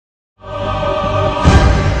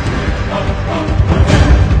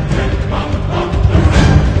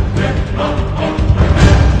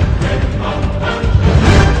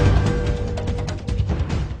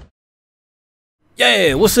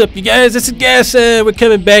Hey, what's up, you guys? This is Godson. We're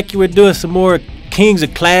coming back. We're doing some more Kings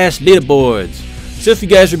of Clash leaderboards. So if you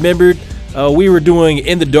guys remembered, we were doing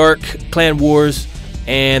In the Dark Clan Wars,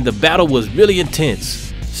 and the battle was really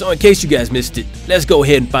intense. So in case you guys missed it, let's go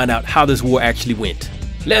ahead and find out how this war actually went.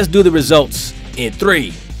 Let's do the results in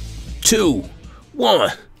 3, 2, 1.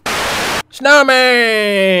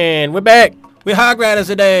 Snowman! We're back. We're hog riders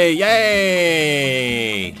today.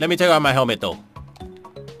 Yay! Let me take off my helmet though.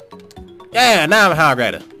 Yeah, now I'm a hog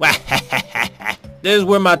rider. This is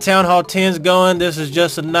where my Townhall 10's going. This is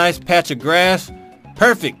just a nice patch of grass.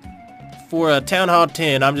 Perfect for a Townhall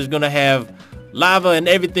 10. I'm just gonna have lava and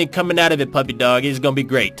everything coming out of it, puppy dog. It's gonna be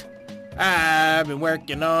great. I've been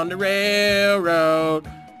working on the railroad.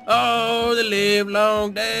 Oh, the live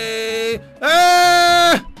long day.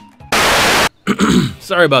 Ah!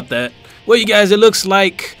 Sorry about that. Well, you guys, it looks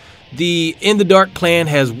like the In the Dark clan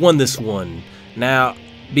has won this one. Now,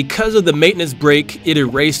 because of the maintenance break, it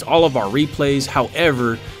erased all of our replays.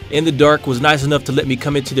 However, In the Dark was nice enough to let me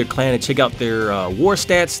come into their clan and check out their war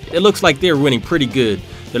stats. It looks like they're winning pretty good.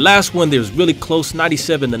 The last one, there was really close,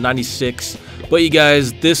 97 to 96. But you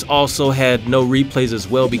guys, this also had no replays as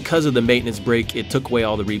well. Because of the maintenance break, it took away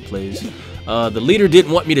all the replays. The leader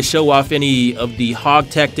didn't want me to show off any of the hog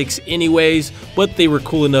tactics anyways, but they were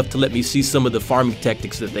cool enough to let me see some of the farming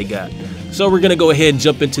tactics that they got. So we're gonna go ahead and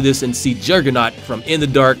jump into this and see Juggernaut from In the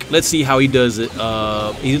Dark. Let's see how he does it.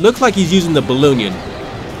 He looks like he's using the Balloonion.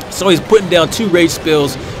 So he's putting down 2 rage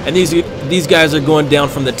spells, and these guys are going down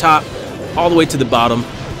from the top all the way to the bottom.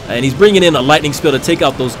 And he's bringing in a lightning spell to take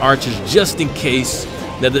out those archers just in case.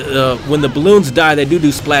 Now, when the balloons die, they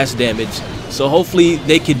do splash damage. So hopefully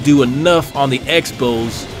they could do enough on the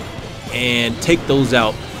expos and take those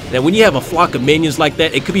out. Now when you have a flock of minions like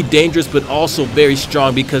that, it could be dangerous but also very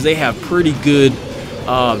strong because they have pretty good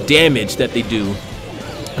damage that they do.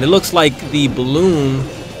 And it looks like the balloon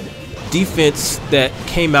defense that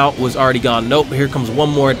came out was already gone. Nope, here comes one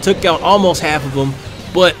more. It took out almost half of them,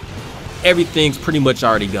 but everything's pretty much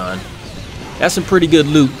already gone. That's some pretty good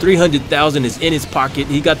loot. 300,000 is in his pocket.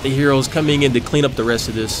 He got the heroes coming in to clean up the rest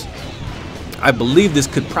of this. I believe this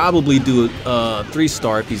could probably do a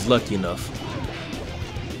 3-star if he's lucky enough.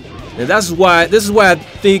 And this is why I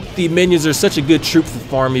think the minions are such a good troop for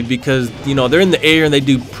farming, because you know they're in the air and they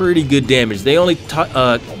do pretty good damage. They only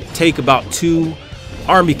take about 2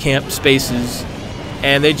 army camp spaces,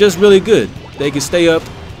 and they're just really good. They can stay up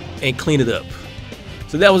and clean it up.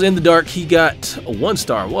 So that was In the Dark. He got a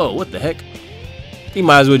 1-star. Whoa, what the heck? He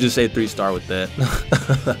might as well just say 3-star with that.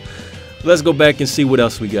 Let's go back and see what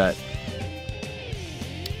else we got.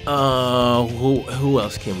 Who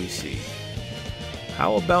else can we see?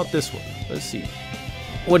 How about this one? Let's see.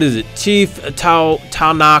 What is it? Chief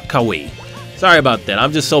Townhall. Sorry about that.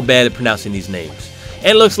 I'm just so bad at pronouncing these names. And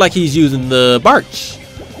it looks like he's using the barbs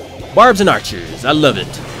and archers. I love it.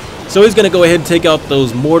 So he's gonna go ahead and take out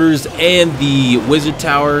those mortars and the wizard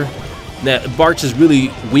tower. Now, Barch is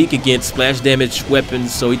really weak against splash damage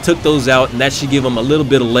weapons, so he took those out, and that should give him a little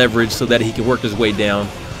bit of leverage so that he can work his way down.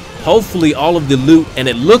 Hopefully all of the loot, and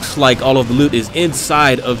it looks like all of the loot is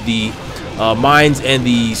inside of the mines and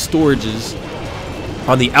the storages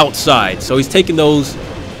on the outside. So he's taking those,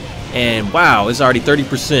 and wow, it's already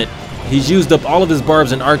 30%. He's used up all of his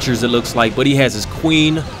barbs and archers, it looks like, but he has his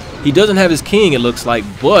queen. He doesn't have his king, it looks like,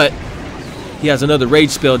 but he has another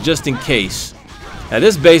rage spell just in case. Now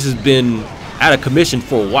this base has been out of commission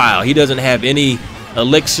for a while. He doesn't have any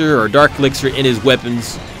elixir or dark elixir in his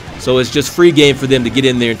weapons. So it's just free game for them to get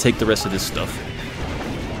in there and take the rest of this stuff.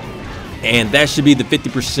 And that should be the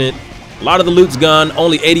 50%. A lot of the loot's gone.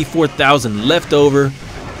 Only 84,000 left over.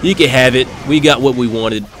 You can have it. We got what we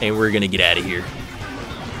wanted, and we're going to get out of here.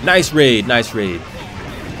 Nice raid. Nice raid.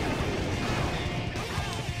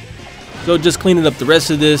 So just cleaning up the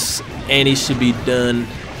rest of this, and he should be done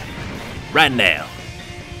right now.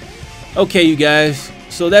 Okay, you guys.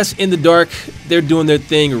 So that's In the Dark. They're doing their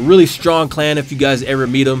thing. A really strong clan if you guys ever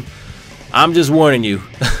meet them. I'm just warning you.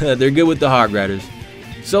 They're good with the hog riders.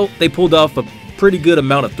 So they pulled off a pretty good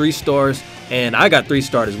amount of 3-stars, and I got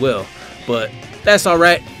 3-starred as well. But that's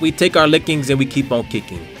alright. We take our lickings and we keep on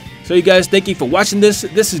kicking. So you guys, thank you for watching this.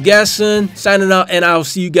 This is Godson signing out, and I'll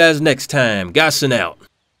see you guys next time. Godson out.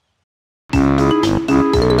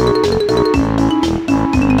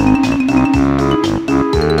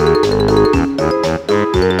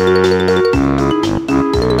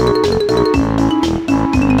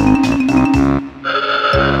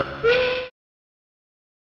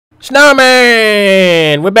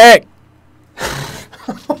 Snowman, we're back.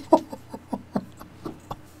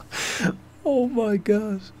 Oh my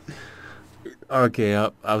gosh. Okay,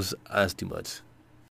 that's too much.